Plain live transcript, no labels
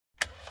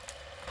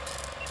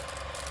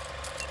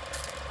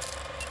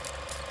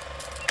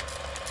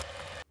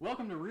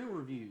Welcome to Real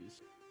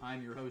Reviews.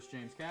 I'm your host,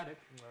 James Caddick.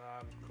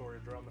 I'm Corey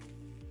Drummond.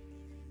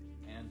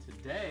 And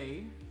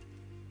today,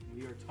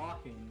 we are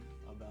talking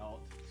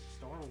about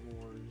Star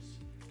Wars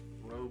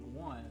Rogue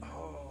One.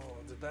 Oh,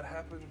 did that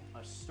happen?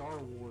 A Star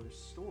Wars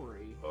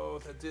story. Oh,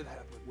 that did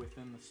happen.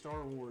 Within the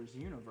Star Wars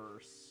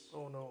universe.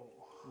 Oh no.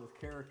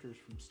 With characters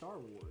from Star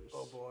Wars.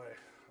 Oh boy.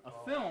 A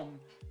film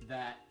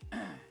that,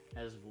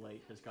 as of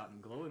late, has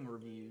gotten glowing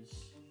reviews.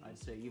 I'd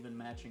say even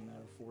matching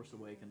that of Force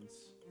Awakens.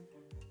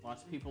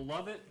 Lots of people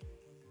love it.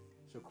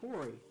 So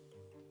Corey,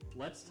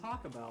 let's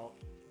talk about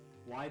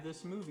why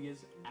this movie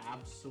is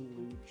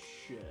absolute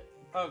shit.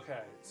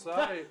 Okay, so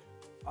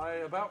I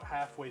about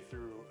halfway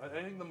through, I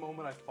think the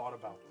moment I thought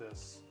about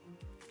this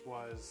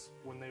was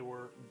when they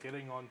were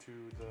getting onto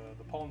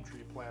the palm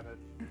tree planet.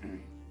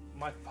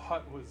 My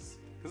thought was,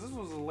 because this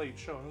was a late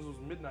show, and this was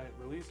midnight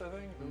release, I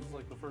think. It was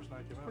like the first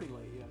night it came out. Pretty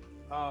late,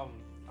 yeah.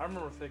 I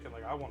remember thinking,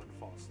 like, I wanted to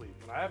fall asleep,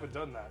 and I haven't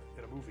done that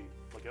in a movie,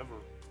 like, ever.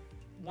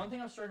 One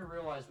thing I'm starting to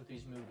realize with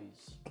these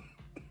movies,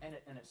 and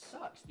it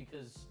sucks,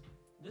 because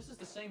this is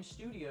the same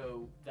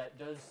studio that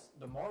does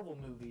the Marvel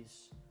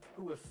movies,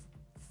 who have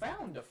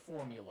found a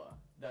formula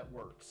that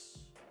works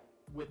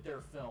with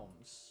their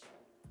films.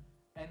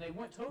 And they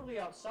went totally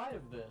outside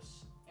of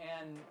this,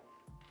 and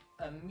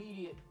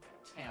immediate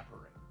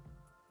tampering.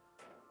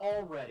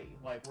 Already.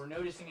 Like, we're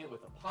noticing it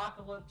with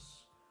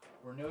Apocalypse,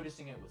 we're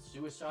noticing it with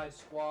Suicide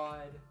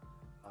Squad,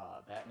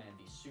 Batman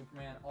v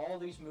Superman, all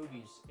these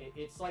movies,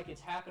 it's like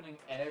it's happening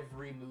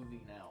every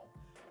movie now.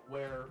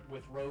 Where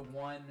with Rogue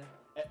One,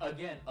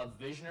 again, a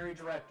visionary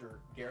director,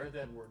 Gareth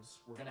Edwards,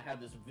 we're going to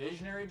have this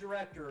visionary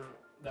director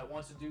that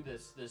wants to do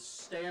this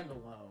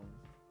standalone.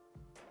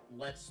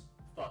 Let's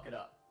fuck it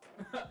up.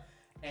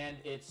 and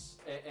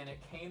it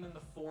came in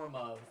the form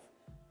of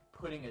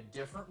putting a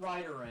different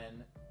writer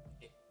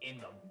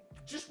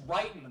just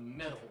right in the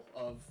middle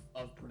of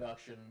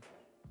production,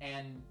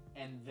 and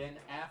then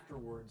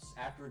afterwards,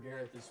 after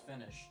Gareth is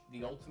finished,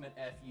 the ultimate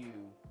FU,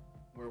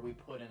 where we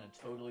put in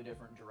a totally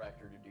different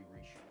director to do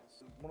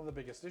reshoots. One of the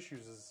biggest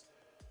issues is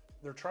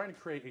they're trying to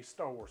create a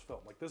Star Wars film.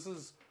 Like, this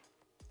is,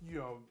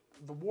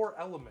 the war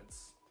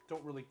elements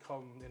don't really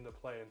come into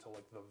play until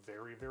like the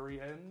very, very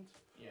end,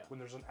 when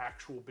there's an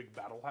actual big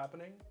battle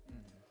happening.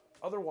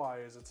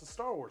 Otherwise, it's a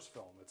Star Wars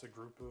film. It's a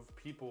group of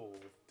people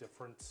with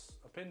different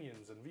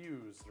opinions and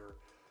views, or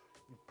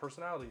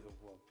personalities,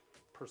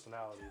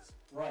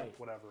 right?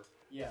 Whatever.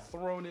 Yeah.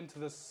 Thrown into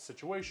this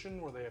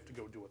situation where they have to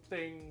go do a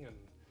thing, and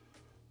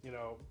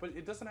but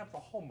it doesn't have the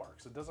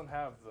hallmarks. It doesn't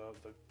have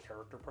the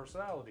character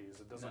personalities.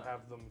 It doesn't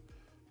have them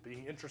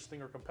being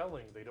interesting or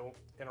compelling. They don't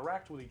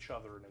interact with each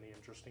other in any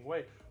interesting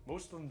way.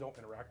 Most of them don't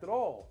interact at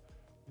all.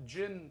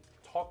 Jin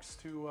talks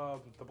to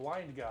the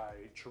blind guy,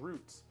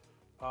 Chirrut,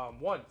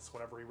 once,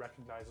 whenever he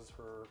recognizes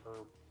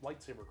her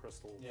lightsaber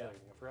crystal thing.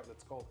 I forgot what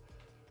it's called.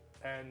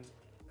 And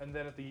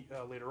then at the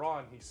later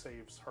on, he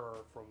saves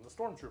her from the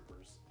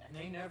stormtroopers. And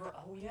they never,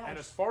 And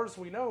as far as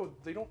we know,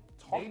 they don't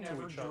talk to each other.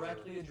 They never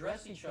directly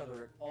address each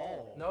other at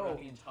all throughout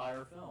the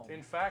entire film.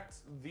 In fact,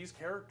 these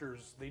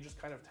characters, they just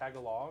kind of tag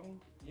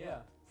along. Yeah.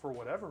 For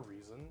whatever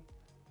reason.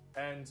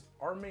 And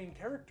our main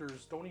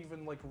characters don't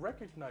even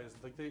recognize,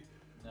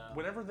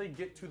 whenever they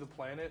get to the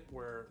planet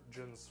where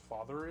Jin's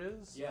father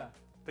is,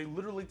 they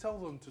literally tell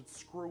them to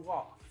screw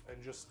off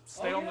and just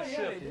stay on the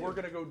ship. We're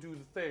gonna go do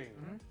the thing.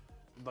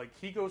 Like,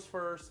 he goes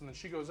first, and then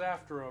she goes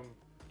after him.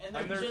 And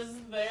they're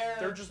just there.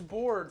 They're just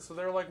bored, so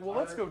they're like, well,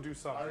 let's go do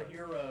something. Our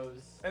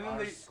heroes, and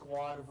then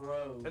squad of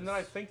rogues. And then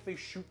I think they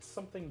shoot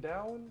something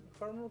down,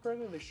 if I remember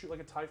correctly. They shoot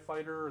like a TIE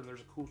fighter, and there's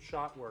a cool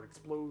shot where it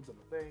explodes on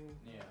the thing.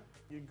 Yeah.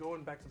 You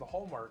going back to the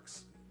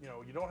hallmarks, you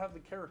don't have the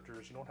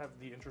characters, you don't have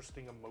the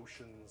interesting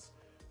emotions,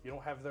 you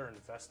don't have their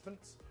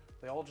investments.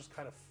 They all just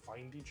kind of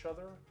find each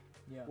other.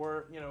 Yeah.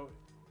 Where,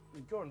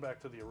 going back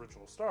to the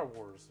original Star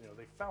Wars,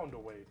 they found a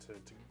way to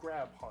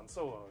grab Han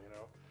Solo,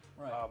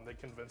 Right. They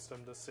convinced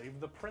him to save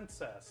the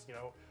princess,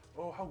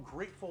 Oh, how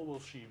grateful will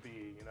she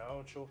be,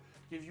 She'll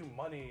give you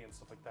money and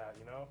stuff like that,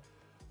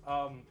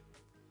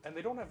 And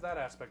they don't have that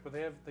aspect, but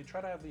they try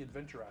to have the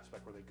adventure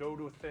aspect where they go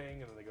to a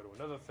thing and then they go to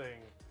another thing.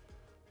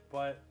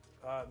 But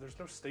there's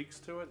no stakes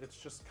to it. It's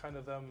just kind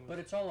of them. But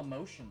it's all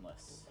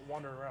emotionless.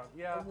 Wandering around.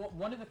 Yeah.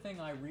 One of the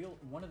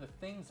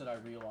things that I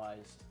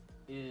realized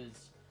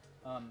is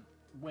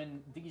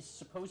when these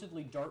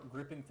supposedly dark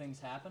gripping things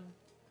happen,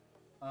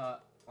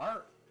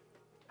 our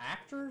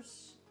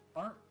actors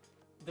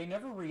they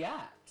never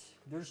react.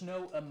 There's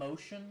no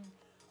emotion.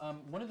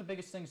 One of the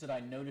biggest things that I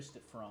noticed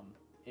it from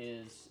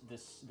is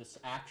this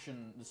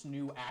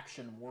new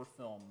action war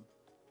film.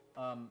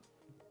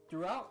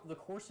 Throughout the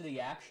course of the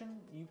action,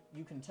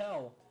 you can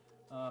tell,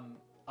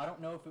 I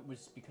don't know if it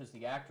was because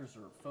the actors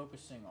are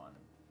focusing on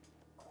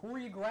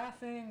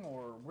choreographing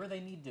or where they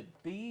need to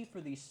be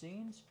for these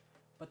scenes,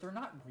 but they're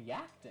not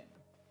reacting.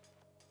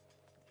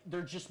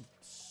 They're just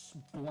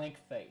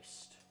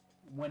blank-faced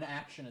when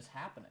action is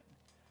happening.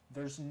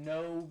 There's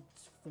no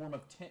form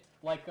of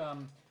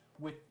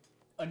with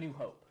A New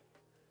Hope.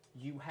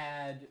 You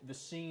had the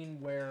scene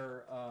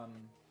where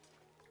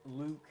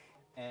Luke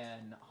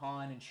and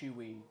Han and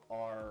Chewie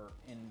are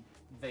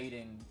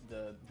invading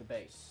the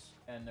base,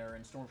 and they're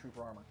in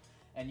Stormtrooper armor.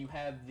 And you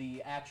have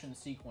the action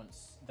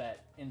sequence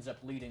that ends up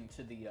leading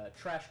to the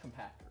trash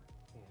compactor.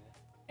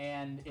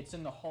 And it's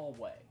in the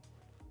hallway.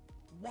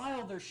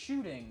 While they're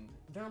shooting,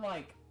 they're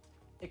like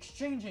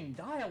exchanging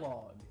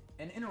dialogue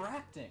and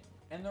interacting,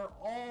 and they're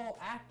all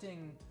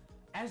acting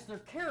as their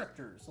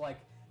characters. Like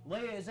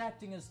Leia is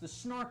acting as the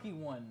snarky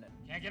one.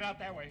 Can't get out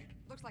that way.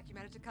 Looks like you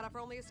managed to cut off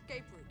our only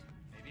escape route.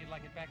 Maybe you'd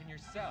like it back in your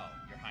cell,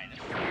 Your Highness.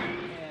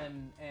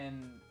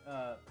 And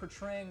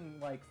portraying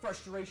like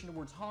frustration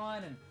towards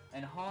Han,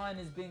 and Han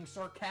is being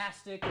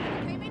sarcastic.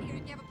 Came in here,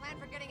 didn't you have a plan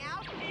for getting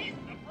out? He's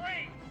the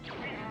brains,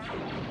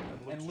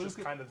 And Luke's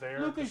just kind of there.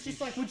 Luke is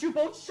just like, would you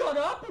both shut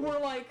up? We're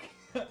like,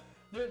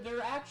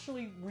 they're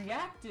actually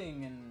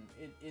reacting,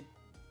 and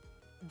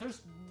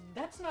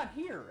that's not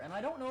here. And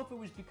I don't know if it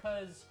was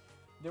because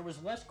there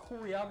was less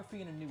choreography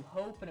in A New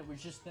Hope, and it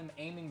was just them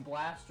aiming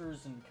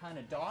blasters and kind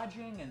of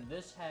dodging, and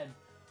this had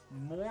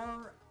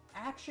more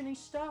actiony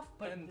stuff,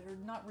 but they're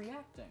not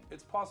reacting.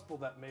 It's possible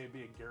that may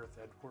be a Gareth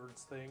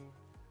Edwards thing,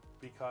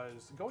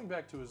 because going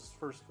back to his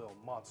first film,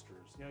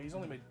 Monsters, you know, he's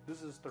only made, this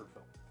is his third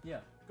film. Yeah.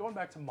 Going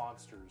back to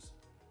Monsters,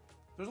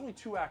 there's only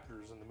 2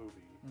 actors in the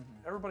movie.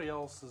 Everybody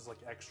else is like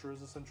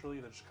extras,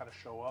 essentially, that just kind of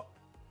show up.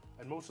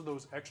 And most of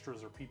those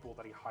extras are people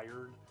that he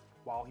hired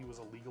while he was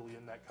illegally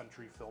in that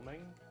country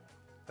filming,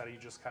 that he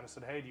just kind of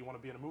said, hey, do you want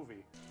to be in a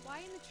movie? Why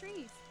in the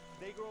trees?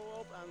 They grow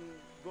up and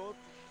go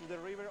to the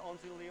river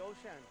until the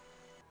ocean.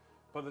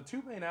 But the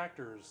 2 main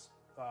actors,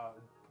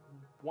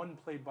 one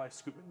played by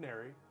Scoot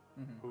McNairy,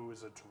 who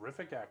is a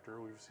terrific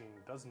actor we've seen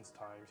dozens of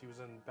times. He was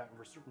in Batman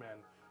vs Superman.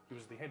 He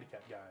was the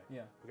handicapped guy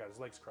who got his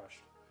legs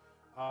crushed.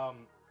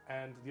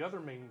 And the other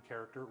main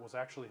character was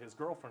actually his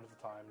girlfriend at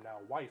the time, now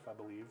wife, I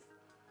believe.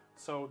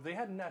 So they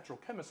had natural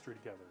chemistry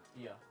together.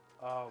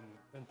 Yeah.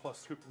 And plus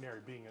Scoot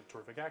McNairy being a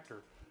terrific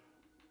actor.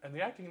 And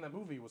the acting in that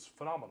movie was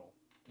phenomenal.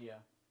 Yeah.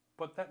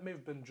 But that may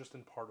have been just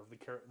in part of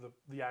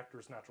the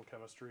actor's natural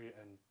chemistry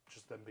and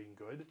just them being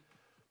good.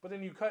 But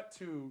then you cut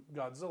to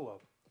Godzilla,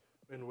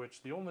 in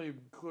which the only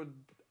good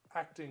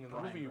acting in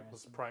the movie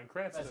was Bryan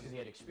Cranston. That's because he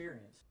had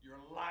experience. You're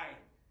lying.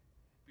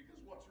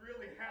 Because what's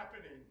really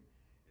happening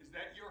is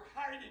that you're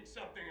hiding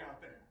something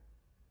out there.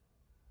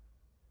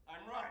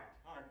 I'm right,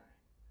 aren't I?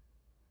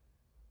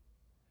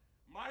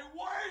 My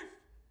wife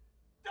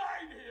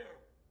died here!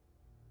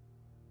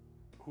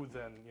 Who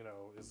then, you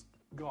know, is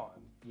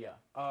gone. Yeah.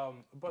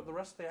 But the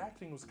rest of the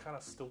acting was kind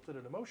of stilted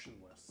and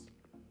emotionless.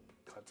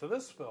 Cut to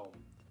this film.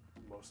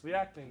 Most of the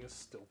acting is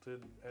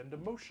stilted and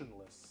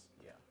emotionless.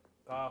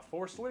 Yeah.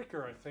 Forrest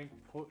Whitaker, I think,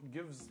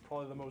 gives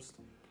probably the most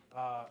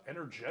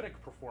energetic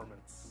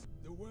performance.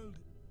 The world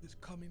is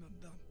coming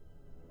undone.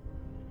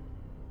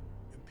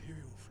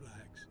 Imperial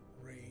flags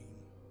reign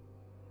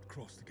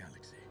across the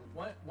galaxy.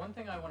 One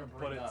thing I want to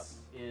bring up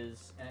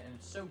is, and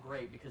it's so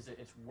great because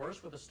it's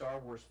worse with a Star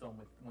Wars film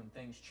when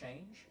things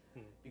change,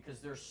 because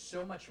there's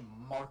so much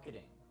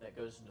marketing that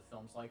goes into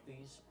films like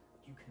these.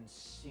 You can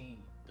see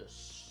the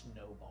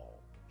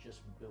snowball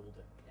just building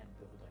and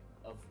building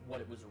of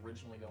what it was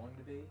originally going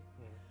to be.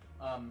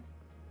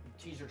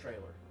 Teaser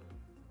trailer.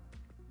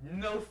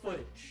 No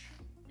footage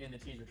in the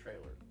teaser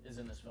trailer is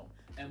in this film.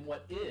 And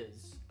what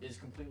is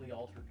completely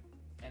altered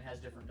and has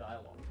different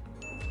dialogue.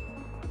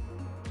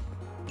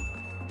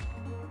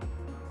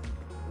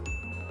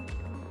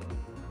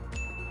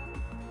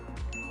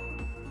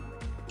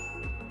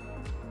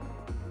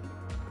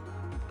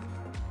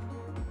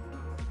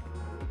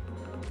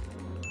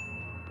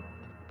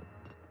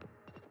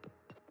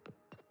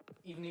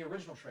 Even the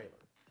original trailer,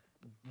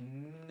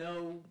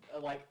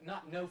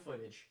 not no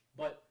footage,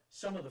 but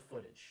some of the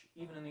footage,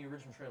 even in the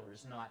original trailer,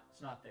 it's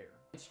not there.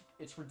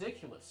 It's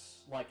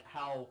ridiculous, like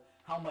how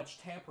much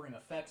tampering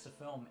affects a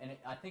film, and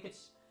I think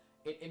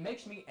it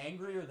makes me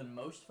angrier than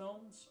most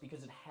films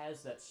because it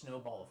has that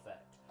snowball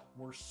effect,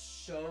 where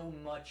so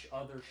much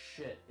other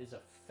shit is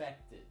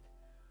affected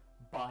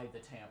by the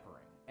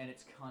tampering, and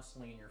it's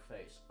constantly in your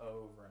face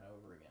over and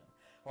over again.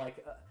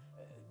 Like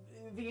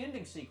the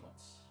ending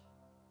sequence.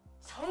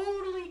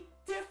 Totally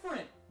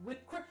different with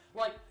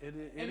like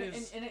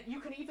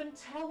you can even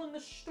tell in the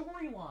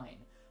storyline,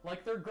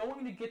 like they're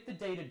going to get the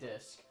data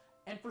disc,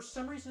 and for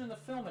some reason in the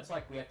film it's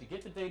like we have to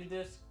get the data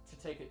disc to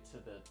take it to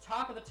the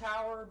top of the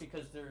tower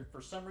because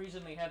for some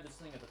reason they have this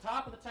thing at the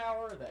top of the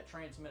tower that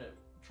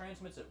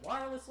transmits it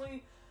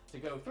wirelessly to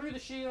go through the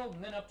shield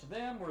and then up to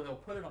them where they'll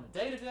put it on a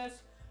data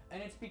disc,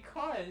 and it's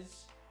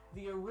because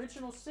the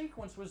original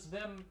sequence was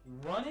them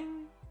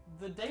running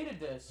the data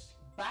disc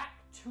back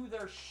to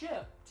their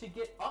ship to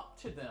get up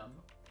to them,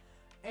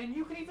 and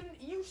you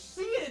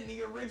see it in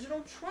the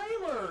original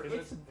trailer.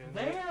 It's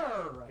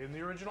there. In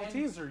the original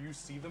teaser, you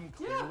see them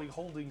clearly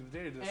holding the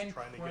data disc and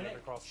trying to get it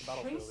across the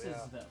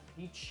battlefield.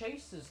 He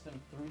chases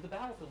them through the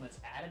battlefield, and it's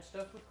added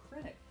stuff with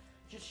Krennic.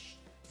 Just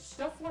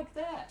stuff like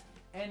that.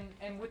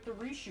 And with the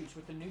reshoots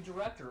with the new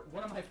director,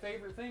 one of my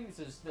favorite things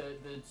is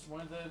it's one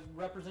of the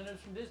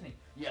representatives from Disney.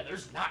 Yeah,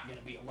 there's not going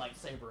to be a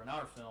lightsaber in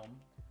our film.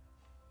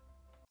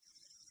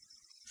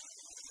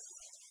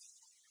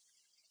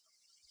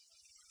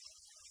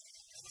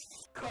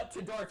 cut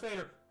to Darth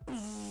Vader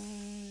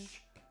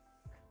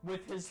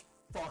with his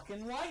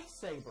fucking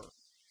lightsaber.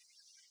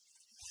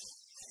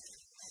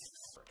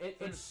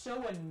 It's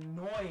so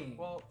annoying.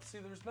 Well, see,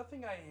 there's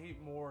nothing I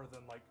hate more than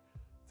like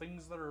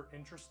things that are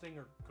interesting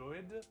or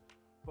good,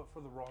 but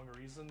for the wrong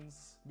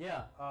reasons.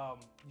 Yeah.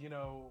 You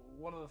know,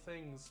 one of the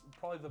things,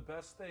 probably the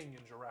best thing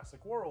in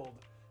Jurassic World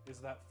is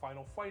that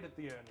final fight at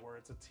the end where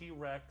it's a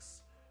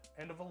T-Rex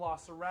and a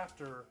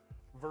Velociraptor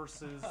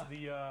versus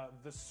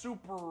the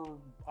super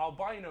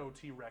albino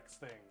T-Rex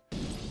thing.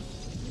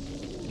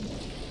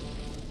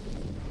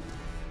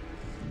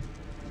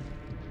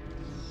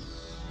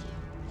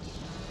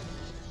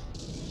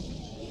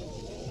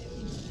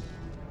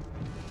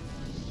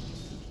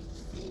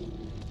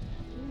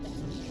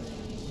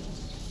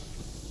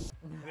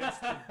 And it's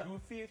the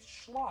goofiest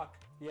schlock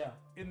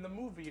in the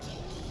movie.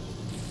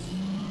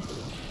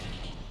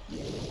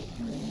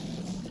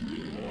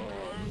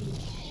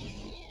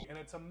 And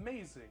it's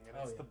amazing, and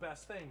it's the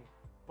best thing,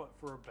 but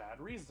for a bad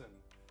reason.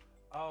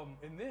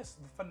 In this,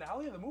 the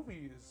finale of the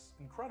movie is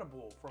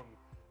incredible from,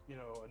 you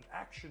know, an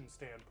action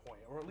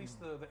standpoint, or at least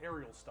the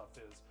aerial stuff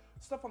is.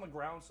 Stuff on the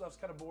ground stuff's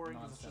kind of boring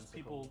because it's just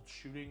people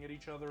shooting at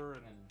each other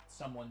and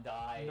someone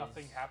dies.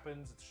 Nothing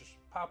happens. It's just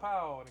pow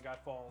pow, and a guy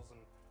falls, and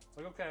it's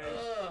like, okay,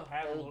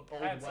 add old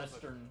something.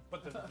 Western.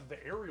 But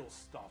the aerial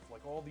stuff,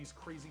 like all these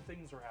crazy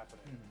things are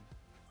happening.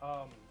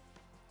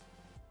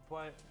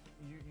 But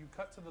you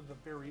cut to the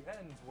very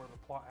end where the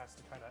plot has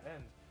to kind of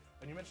end.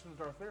 And you mentioned the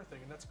Darth Vader thing,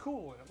 and that's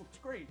cool, and it looks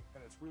great,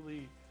 and it's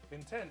really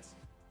intense.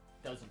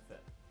 Doesn't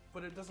fit.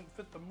 But it doesn't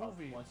fit the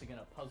movie. Once again,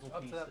 a puzzle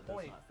up piece to that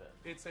point, does not fit.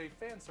 It's a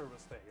fan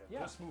service thing. And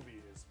Yeah. This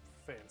movie is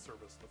fan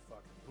service the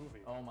fucking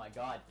movie. Oh my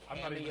god. I'm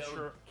not even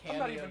sure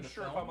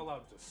if I'm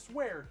allowed to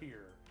swear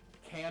here.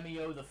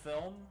 Cameo the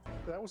film.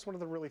 That was one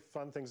of the really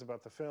fun things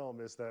about the film,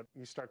 is that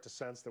you start to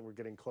sense that we're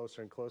getting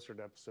closer and closer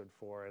to episode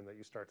 4, and that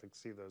you start to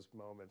see those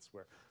moments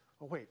where,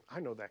 oh wait, I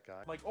know that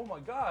guy. Like, oh my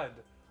god,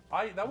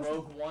 that was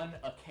RogueOne,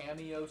 a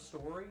cameo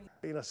story.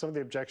 You know, some of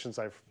the objections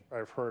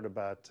I've heard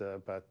about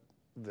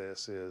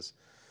this is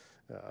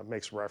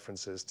makes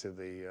references to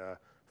the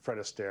Fred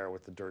Astaire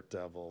with the Dirt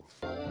Devil.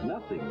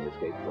 Nothing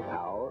escapes the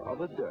power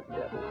of a dirt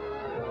devil.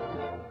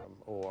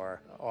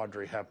 Or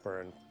Audrey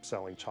Hepburn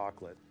selling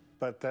chocolate.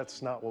 But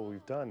that's not what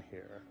we've done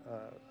here.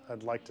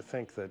 I'd like to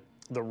think that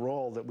the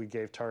role that we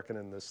gave Tarkin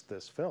in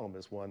this film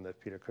is one that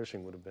Peter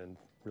Cushing would have been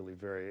really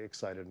very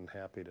excited and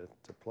happy to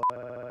play.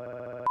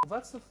 Well,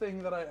 that's the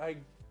thing that I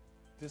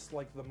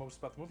dislike the most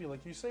about the movie.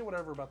 Like, you say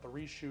whatever about the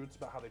reshoots,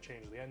 about how they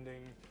changed the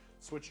ending,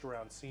 switched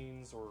around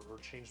scenes, or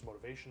changed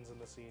motivations in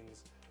the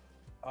scenes.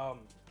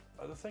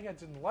 The thing I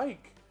didn't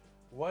like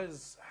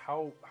was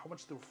how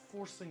much they were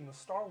forcing the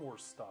Star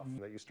Wars stuff.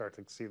 That you start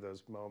to see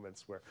those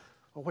moments where,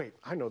 oh wait,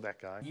 I know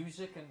that guy.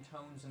 Music and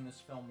tones in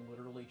this film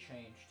literally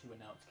changed to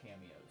announce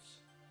cameos.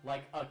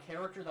 Like a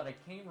character that I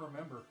can't even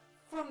remember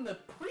from the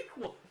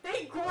prequel.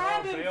 They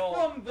grab him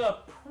from the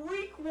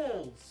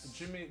prequels.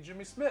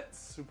 Jimmy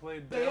Smits, who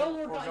played Bail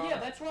Organa. Yeah,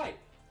 that's right.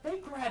 They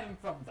grab him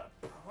from the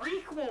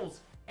prequels.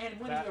 And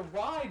when he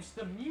arrives,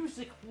 the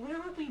music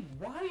literally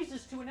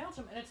rises to announce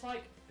him, and it's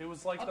like... It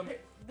was like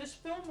this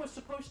film was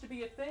supposed to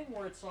be a thing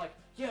where it's like,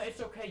 yeah,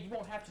 it's okay, you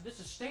won't have to, this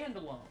is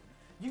standalone.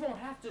 You won't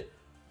have to...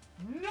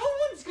 No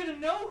one's gonna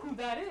know who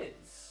that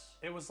is!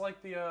 It was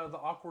like the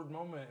awkward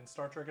moment in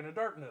Star Trek Into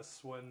Darkness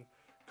when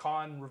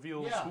Khan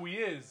reveals who he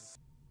is.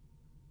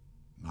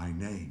 My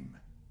name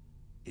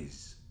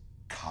is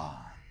Khan.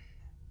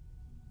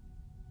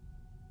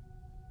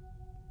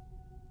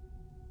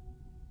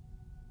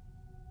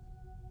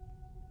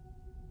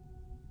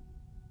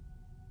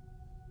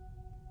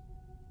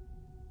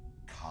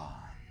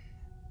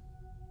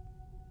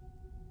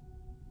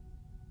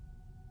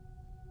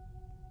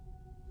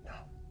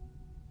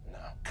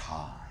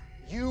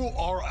 You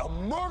are a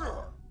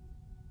murderer!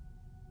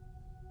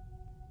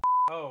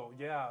 Oh,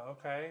 yeah,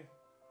 okay.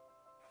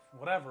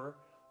 Whatever.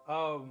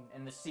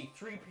 And the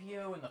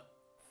C-3PO and the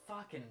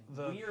fucking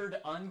weird,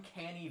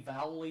 uncanny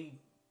Valley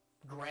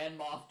Grand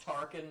Moff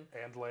Tarkin.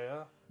 And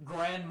Leia.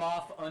 Grand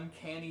Moff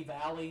Uncanny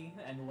Valley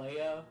and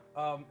Leia.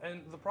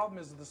 And the problem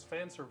is this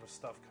fan service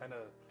stuff kind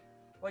of...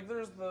 Like,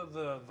 there's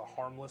the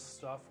harmless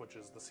stuff, which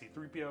is the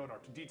C-3PO and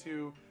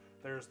R2-D2.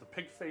 There's the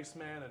pig-face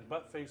man and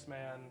butt-face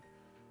man.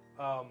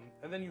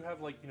 And then you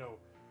have, like, you know,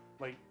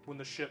 like when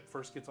the ship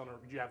first gets on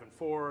Yavin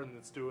 4 and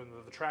it's doing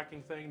the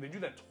tracking thing. They do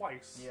that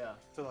twice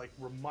to, like,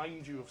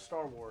 remind you of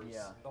Star Wars.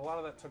 Yeah. A lot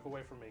of that took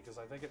away from me because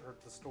I think it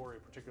hurt the story,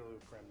 particularly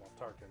with Grand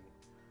Moff Tarkin.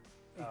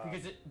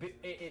 Because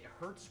it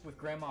hurts with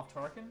Grand Moff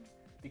Tarkin,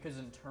 because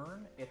in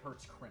turn, it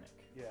hurts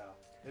Krennic. Yeah.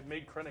 It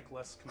made Krennic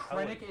less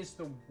compelling. Krennic is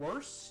the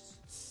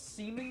worst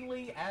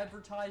seemingly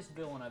advertised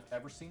villain I've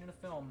ever seen in a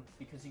film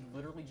because he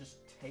literally just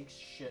takes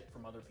shit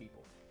from other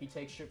people. He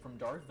takes shit from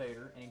Darth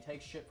Vader and he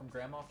takes shit from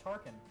Grand Moff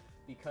Tarkin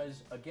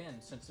because, again,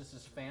 since this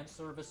is fan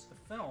service the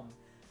film,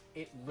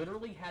 it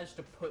literally has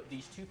to put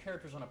these two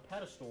characters on a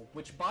pedestal,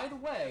 which, by the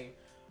way,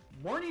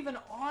 weren't even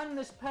on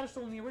this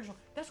pedestal in the original.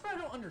 That's what I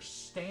don't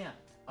understand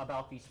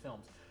about these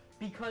films,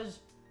 because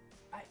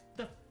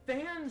the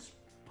fans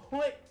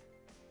put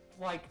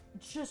like,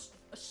 just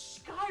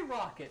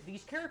skyrocket.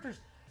 These characters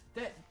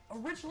that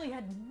originally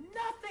had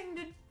nothing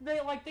to...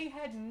 They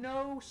had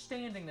no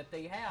standing that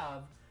they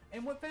have,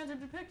 and what fans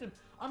have depicted.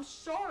 I'm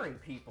sorry,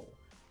 people.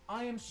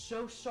 I am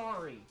so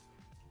sorry.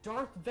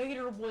 Darth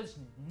Vader was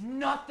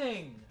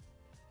nothing.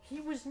 He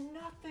was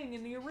nothing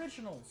in the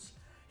originals.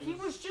 He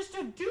was just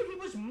a dude. He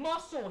was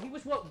muscle. He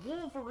was what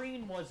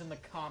Wolverine was in the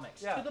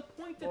comics. Yeah. To the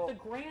point that the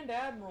Grand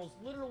Admirals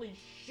literally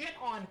shit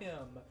on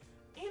him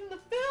in the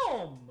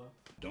film.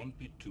 Don't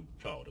be too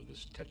proud of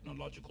this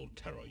technological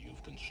terror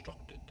you've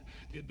constructed.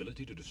 The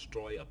ability to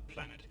destroy a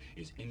planet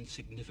is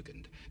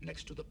insignificant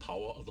next to the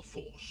power of the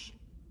Force.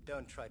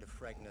 Don't try to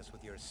frighten us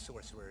with your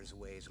sorcerer's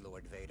ways,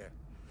 Lord Vader.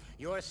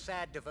 Your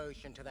sad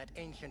devotion to that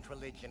ancient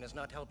religion has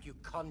not helped you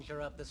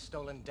conjure up the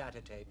stolen data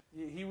tape.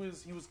 He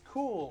was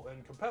cool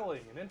and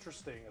compelling and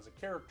interesting as a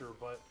character,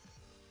 but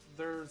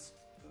there's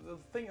the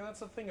thing, and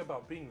that's the thing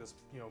about being this,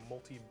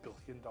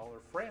 multi-billion-dollar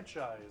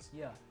franchise.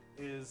 Yeah.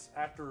 Is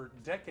after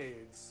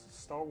decades,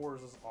 Star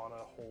Wars is on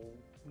a whole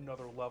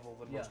another level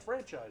than most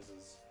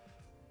franchises.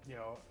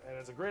 And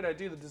it's a great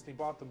idea that Disney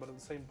bought them, but at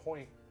the same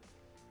point,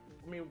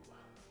 I mean,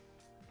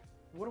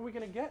 what are we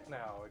going to get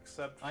now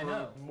except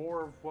for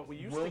more of what we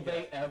used to get? Will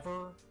they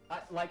ever...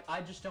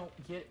 I just don't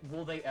get...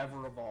 Will they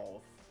ever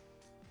evolve?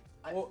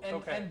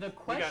 And the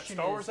question we got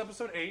Star Wars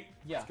Episode 8.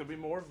 Yeah. It's going to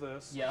be more of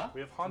this. Yeah.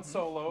 We have Han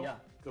Solo. Yeah.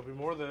 Going to be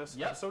more of this.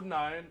 Yep. Episode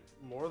 9,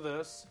 more of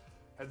this.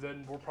 And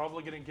then we're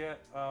probably going to get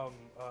a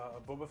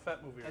Boba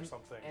Fett movie or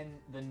something. And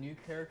the new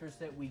characters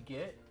that we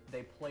get,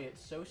 they play it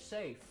so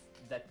safe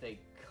that they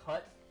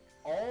cut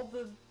all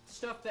the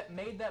stuff that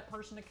made that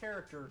person a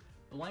character,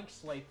 blank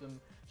slate them,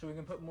 so we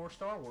can put more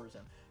Star Wars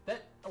in.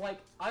 That,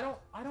 I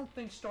don't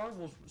think Star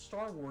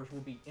Wars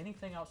will be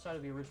anything outside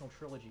of the original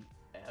trilogy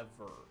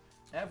ever.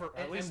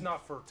 At least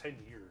not for 10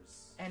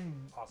 years. And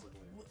possibly.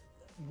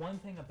 One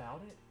thing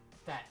about it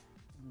that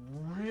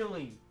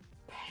really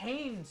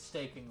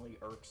painstakingly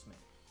irks me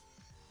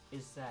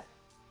is that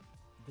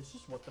this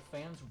is what the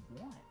fans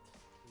want.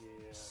 Yeah.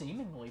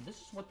 Seemingly, this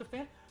is what the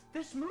fans...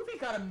 This movie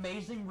got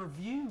amazing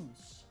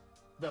reviews.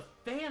 The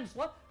fans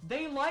love...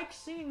 They like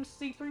seeing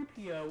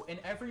C-3PO in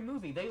every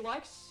movie. They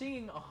like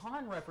seeing a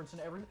Han reference in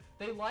every...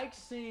 They like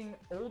seeing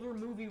older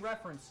movie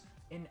reference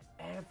in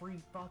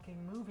every fucking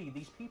movie.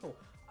 These people...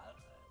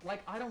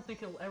 I don't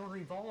think it'll ever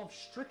evolve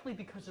strictly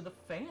because of the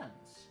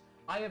fans.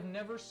 I have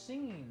never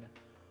seen...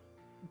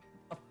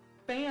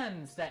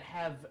 fans that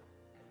have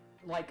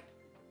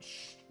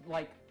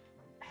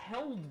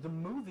held the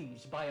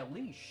movies by a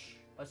leash,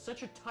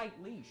 such a tight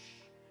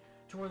leash,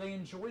 to where they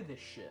enjoy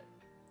this shit.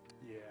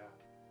 Yeah.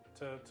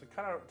 To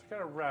kind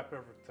of wrap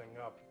everything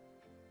up,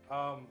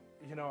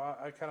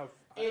 I kind of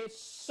it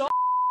sucks.